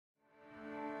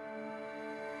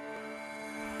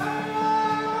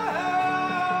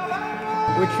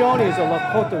Wichoni is a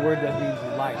Lakota word that means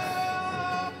life.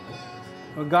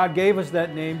 Well, God gave us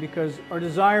that name because our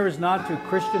desire is not to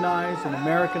Christianize and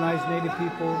Americanize Native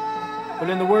people,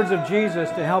 but in the words of Jesus,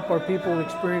 to help our people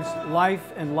experience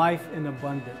life and life in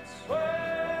abundance.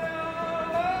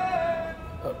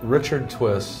 Richard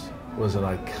Twiss was an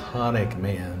iconic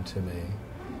man to me,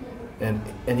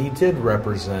 and he did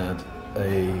represent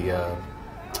a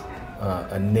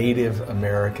Native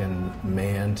American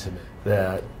man to me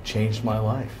that changed my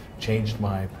life, changed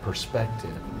my perspective.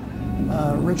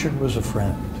 Richard was a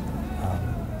friend.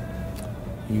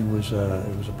 He was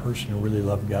a person who really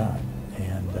loved God,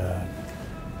 and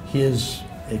his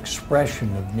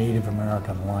expression of Native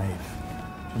American life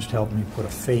just helped me put a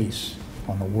face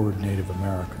on the word Native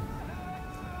American.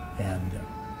 And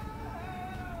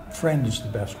friend is the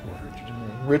best word.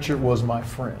 Richard was my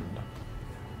friend,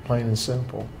 plain and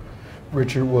simple.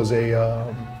 Richard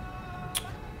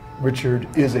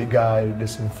is a guy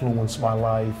that's influenced my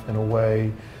life in a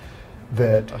way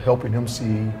that helping him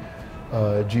see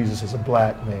Jesus as a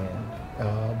black man,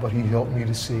 but he helped me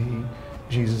to see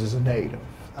Jesus as a Native.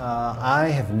 I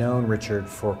have known Richard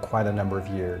for quite a number of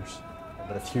years,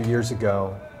 but a few years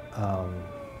ago,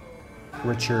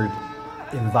 Richard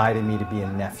invited me to be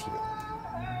a nephew.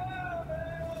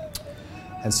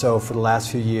 And so for the last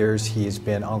few years, he's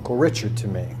been Uncle Richard to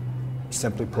me,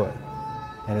 simply put.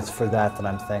 And it's for that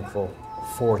I'm thankful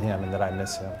for him and that I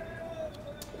miss him.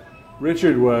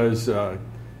 Richard was a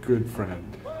good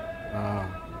friend,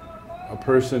 a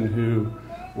person who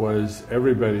was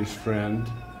everybody's friend,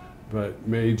 but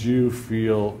made you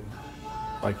feel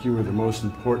like you were the most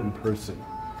important person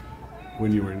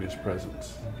when you were in his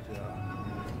presence.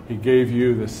 He gave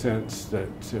you the sense that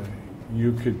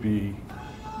you could be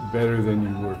better than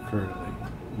you were currently.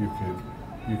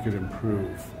 You could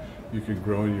improve. You could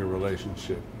grow in your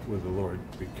relationship with the Lord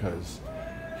because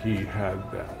he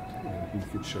had that and he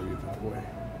could show you that way.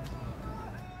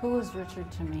 Who was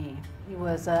Richard to me? He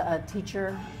was a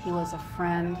teacher, he was a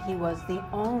friend, he was the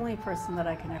only person that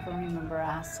I can ever remember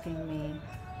asking me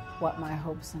what my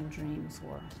hopes and dreams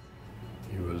were.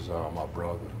 He was my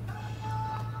brother.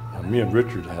 Me and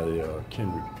Richard had a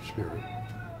kindred spirit.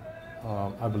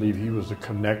 I believe he was the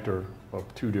connector of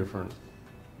two different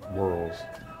worlds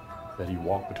that he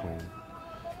walked between.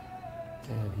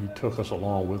 And he took us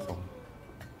along with him.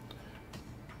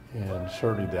 And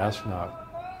certainly that's not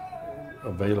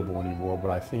available anymore,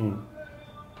 but I think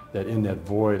that in that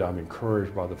void, I'm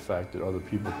encouraged by the fact that other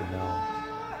people can now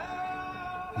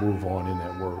move on in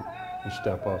that work and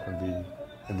step up and be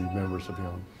members of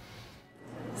him.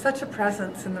 Such a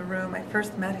presence in the room. I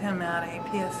first met him at a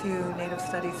PSU Native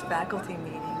Studies faculty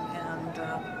meeting, and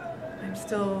I'm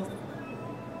still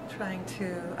trying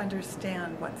to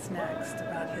understand what's next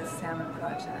about his salmon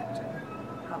project and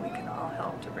how we can all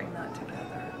help to bring that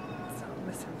together. So I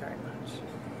miss him very much.